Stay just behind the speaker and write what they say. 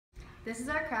This is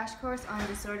our crash course on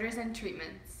disorders and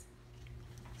treatments.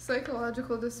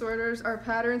 Psychological disorders are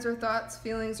patterns or thoughts,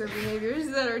 feelings, or behaviors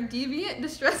that are deviant,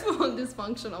 distressful, and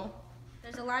dysfunctional.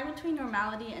 There's a line between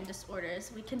normality and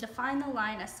disorders. We can define the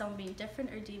line as someone being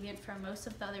different or deviant from most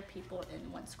of the other people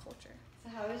in one's culture. So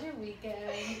how was your weekend?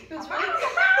 It was really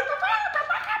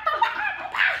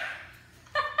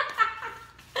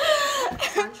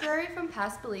Contrary from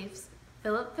past beliefs,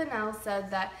 Philip Fennell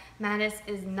said that madness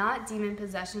is not demon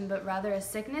possession, but rather a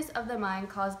sickness of the mind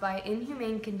caused by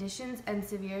inhumane conditions and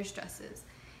severe stresses.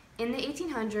 In the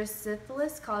 1800s,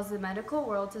 syphilis caused the medical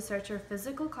world to search for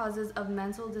physical causes of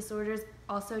mental disorders,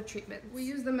 also treatments. We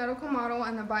use the medical model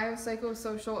and the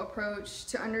biopsychosocial approach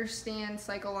to understand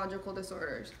psychological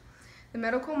disorders. The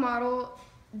medical model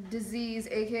disease,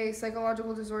 aka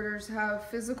psychological disorders, have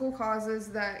physical causes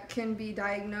that can be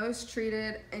diagnosed,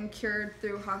 treated, and cured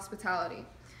through hospitality.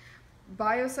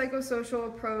 Biopsychosocial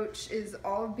approach is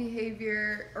all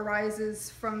behavior arises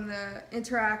from the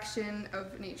interaction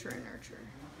of nature and nurture.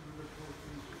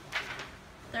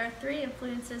 There are three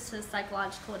influences to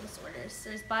psychological disorders.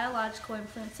 There's biological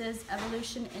influences,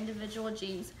 evolution, individual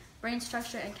genes, brain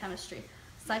structure, and chemistry.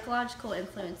 Psychological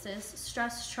influences,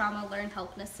 stress, trauma, learned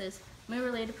helplessness,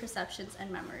 mood-related perceptions,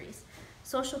 and memories.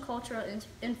 Social cultural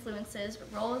influences,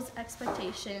 roles,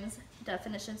 expectations,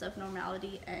 definitions of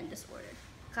normality, and disorder.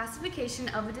 Classification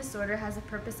of a disorder has a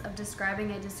purpose of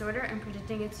describing a disorder and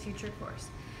predicting its future course.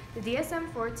 The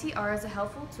DSM-4TR is a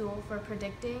helpful tool for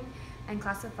predicting and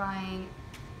classifying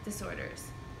disorders.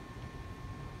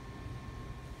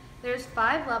 There's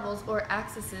 5 levels or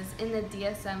axes in the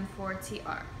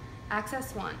DSM-4TR.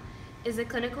 Axis 1, is a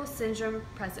clinical syndrome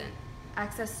present?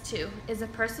 Axis 2, is a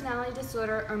personality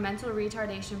disorder or mental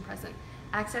retardation present?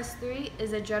 Axis 3,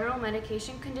 is a general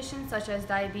medication condition such as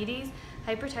diabetes,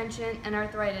 hypertension, and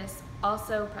arthritis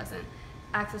also present?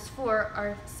 Axis 4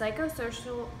 are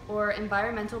psychosocial or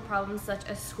environmental problems such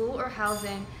as school or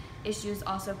housing issues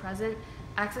also present?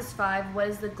 Axis 5, what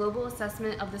is the global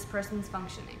assessment of this person's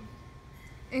functioning?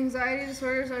 Anxiety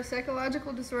disorders are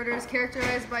psychological disorders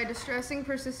characterized by distressing,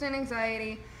 persistent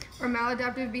anxiety or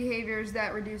maladaptive behaviors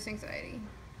that reduce anxiety.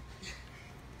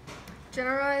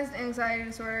 Generalized anxiety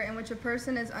disorder, in which a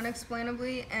person is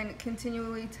unexplainably and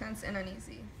continually tense and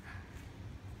uneasy.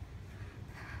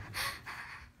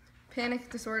 Panic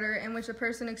disorder, in which a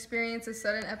person experiences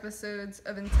sudden episodes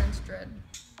of intense dread.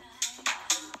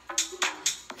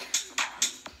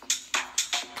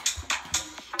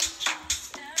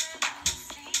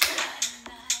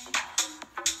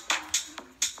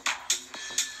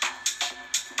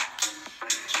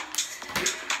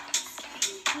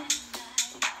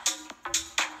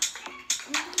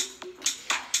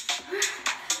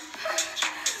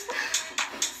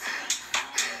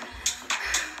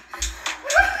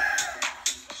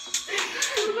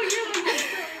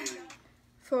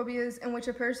 Phobias, in which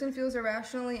a person feels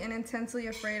irrationally and intensely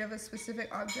afraid of a specific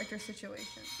object or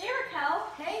situation. Hey, Raquel.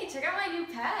 Hey, check out my new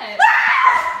pet!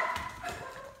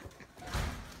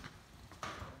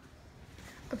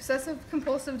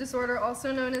 Obsessive-compulsive disorder,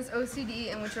 also known as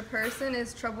OCD, in which a person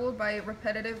is troubled by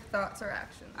repetitive thoughts or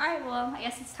actions. All right, well, I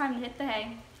guess it's time to hit the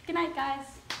hay. Good night, guys.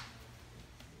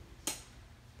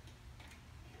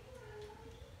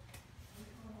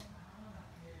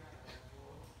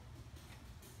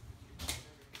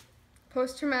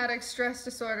 Post-traumatic stress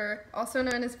disorder, also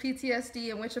known as PTSD,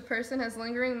 in which a person has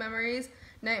lingering memories,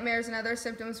 nightmares, and other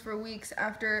symptoms for weeks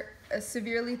after a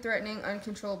severely threatening,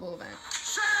 uncontrollable event.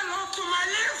 Say hello to my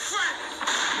little friend!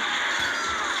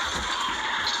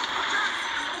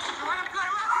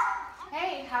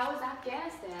 Hey, how was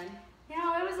Afghanistan? You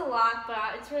know, it was a lot,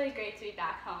 but it's really great to be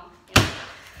back home.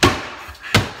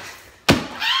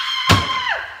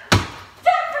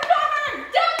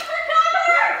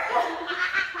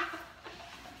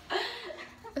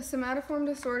 A somatoform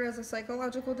disorder is a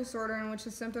psychological disorder in which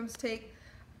the symptoms take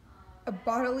a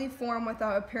bodily form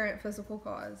without apparent physical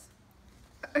cause.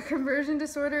 A conversion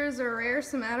disorder is a rare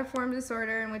somatoform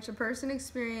disorder in which a person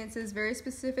experiences very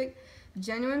specific,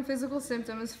 genuine physical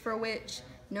symptoms for which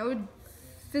no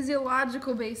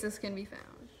physiological basis can be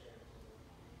found.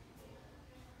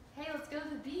 Hey, let's go to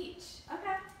the beach.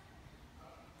 Okay.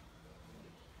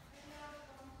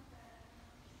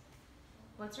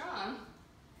 What's wrong?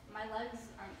 My legs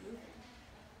aren't moving.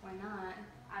 Why not?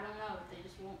 I don't know. They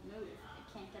just won't move.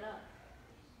 I can't get up.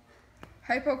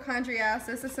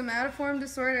 Hypochondriasis, a somatoform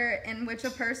disorder in which a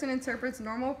person interprets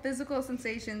normal physical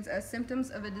sensations as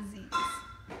symptoms of a disease.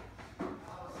 Oh,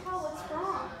 what's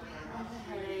wrong? I have a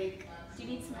headache. Do you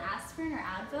need some aspirin or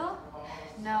Advil?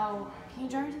 No. Can you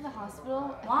drive me to the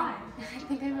hospital? Why? I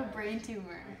think I have a brain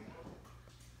tumor.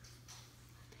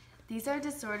 These are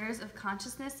disorders of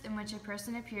consciousness in which a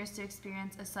person appears to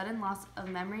experience a sudden loss of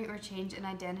memory or change in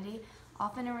identity,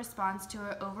 often in response to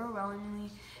an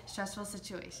overwhelmingly stressful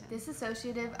situation.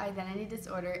 Dissociative identity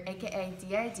disorder, aka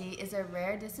DID, is a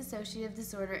rare dissociative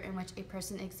disorder in which a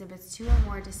person exhibits two or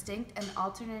more distinct and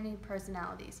alternating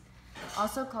personalities,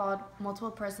 also called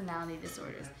multiple personality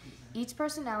disorders. Each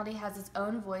personality has its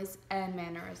own voice and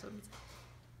mannerisms.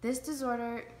 This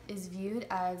disorder is viewed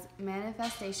as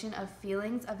manifestation of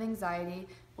feelings of anxiety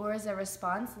or as a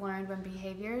response learned when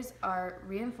behaviors are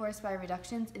reinforced by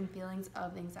reductions in feelings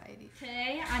of anxiety.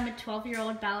 Today, I'm a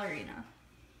 12-year-old ballerina.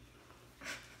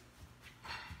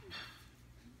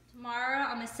 Tomorrow,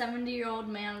 I'm a 70-year-old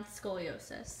man with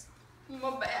scoliosis.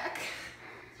 My back.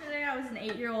 Today, I was an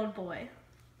 8-year-old boy.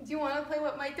 Do you want to play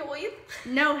with my toys?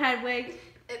 No, Hedwig.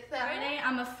 It's Friday,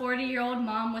 I'm a 40-year-old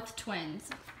mom with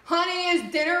twins. Honey,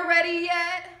 is dinner ready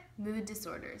yet? Mood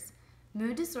disorders.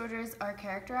 Mood disorders are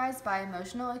characterized by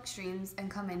emotional extremes and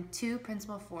come in two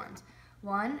principal forms.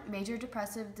 1, major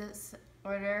depressive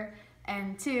disorder,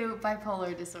 and 2,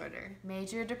 bipolar disorder.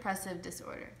 Major depressive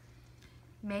disorder.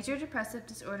 Major depressive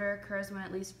disorder occurs when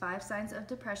at least 5 signs of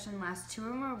depression last 2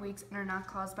 or more weeks and are not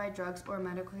caused by drugs or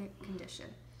medical condition.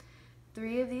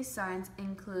 3 of these signs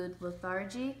include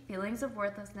lethargy, feelings of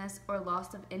worthlessness, or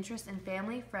loss of interest in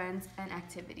family, friends, and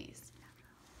activities.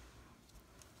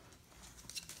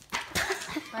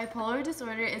 Bipolar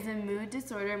disorder is a mood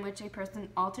disorder in which a person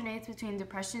alternates between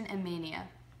depression and mania.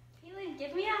 Katelyn,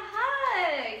 give me a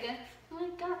hug. Oh my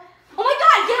god. Oh my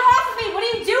god, get off of me! What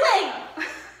are you doing?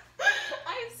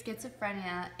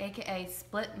 Schizophrenia, aka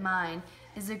split mind,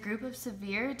 is a group of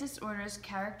severe disorders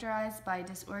characterized by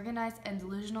disorganized and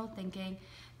delusional thinking,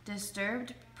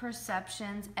 disturbed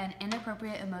perceptions, and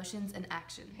inappropriate emotions and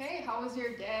actions. Hey, how was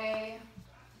your day?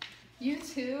 You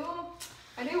too?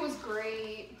 My day was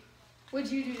great.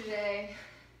 What'd you do today?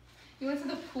 You went to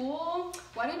the pool?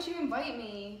 Why didn't you invite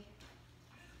me?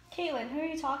 Katelyn, who are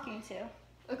you talking to?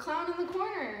 A clown in the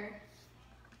corner.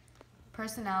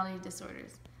 Personality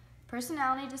disorders.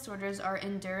 Personality disorders are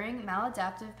enduring,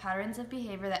 maladaptive patterns of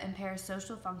behavior that impair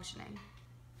social functioning.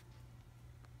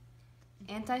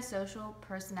 Antisocial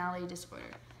personality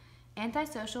disorder.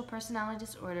 Antisocial personality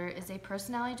disorder is a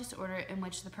personality disorder in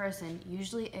which the person,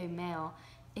 usually a male,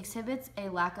 exhibits a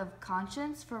lack of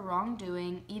conscience for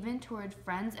wrongdoing, even toward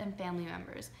friends and family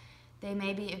members. They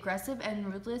may be aggressive and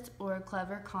ruthless or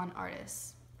clever con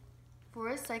artists.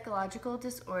 For psychological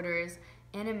disorders,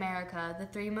 in America, the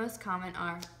 3 most common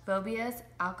are phobias,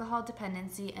 alcohol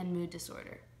dependency, and mood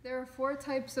disorder. There are 4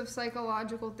 types of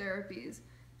psychological therapies.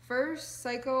 First,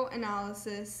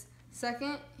 psychoanalysis.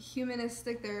 Second,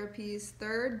 humanistic therapies.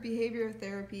 Third, behavioral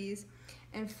therapies.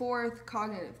 And 4th,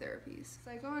 cognitive therapies.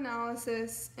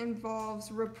 Psychoanalysis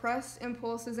involves repressed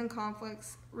impulses and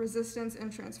conflicts, resistance,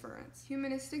 and transference.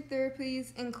 Humanistic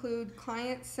therapies include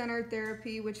client-centered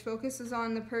therapy, which focuses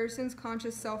on the person's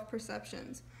conscious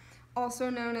self-perceptions, also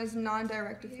known as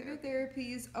non-directive therapy. Behavioral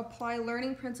therapies apply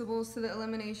learning principles to the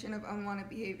elimination of unwanted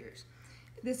behaviors.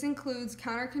 This includes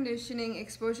counter-conditioning,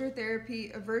 exposure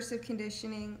therapy, aversive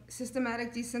conditioning,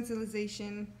 systematic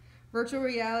desensitization, virtual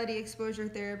reality exposure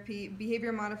therapy,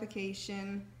 behavior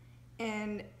modification,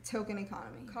 and token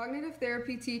economy. Cognitive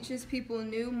therapy teaches people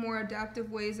new, more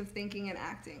adaptive ways of thinking and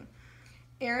acting.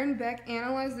 Aaron Beck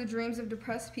analyzed the dreams of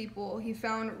depressed people. He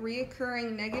found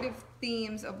reoccurring negative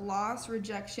themes of loss,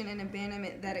 rejection, and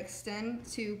abandonment that extend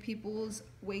to people's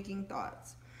waking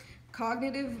thoughts.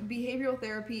 Cognitive behavioral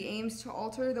therapy aims to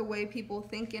alter the way people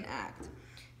think and act.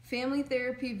 Family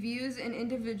therapy views an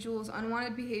individual's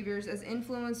unwanted behaviors as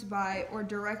influenced by or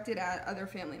directed at other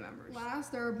family members.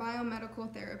 Last, there are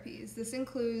biomedical therapies. This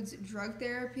includes drug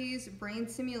therapies, brain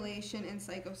stimulation, and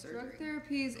psychosurgery. Drug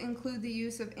therapies include the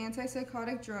use of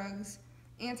antipsychotic drugs,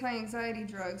 anti-anxiety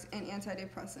drugs, and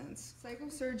antidepressants.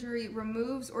 Psychosurgery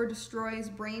removes or destroys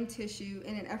brain tissue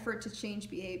in an effort to change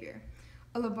behavior.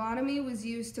 A lobotomy was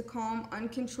used to calm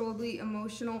uncontrollably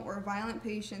emotional or violent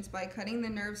patients by cutting the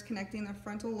nerves connecting the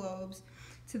frontal lobes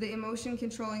to the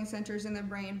emotion-controlling centers in the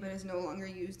brain, but is no longer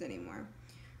used anymore.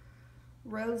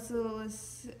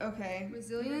 Resilience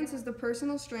is the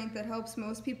personal strength that helps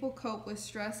most people cope with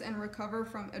stress and recover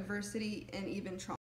from adversity and even trauma.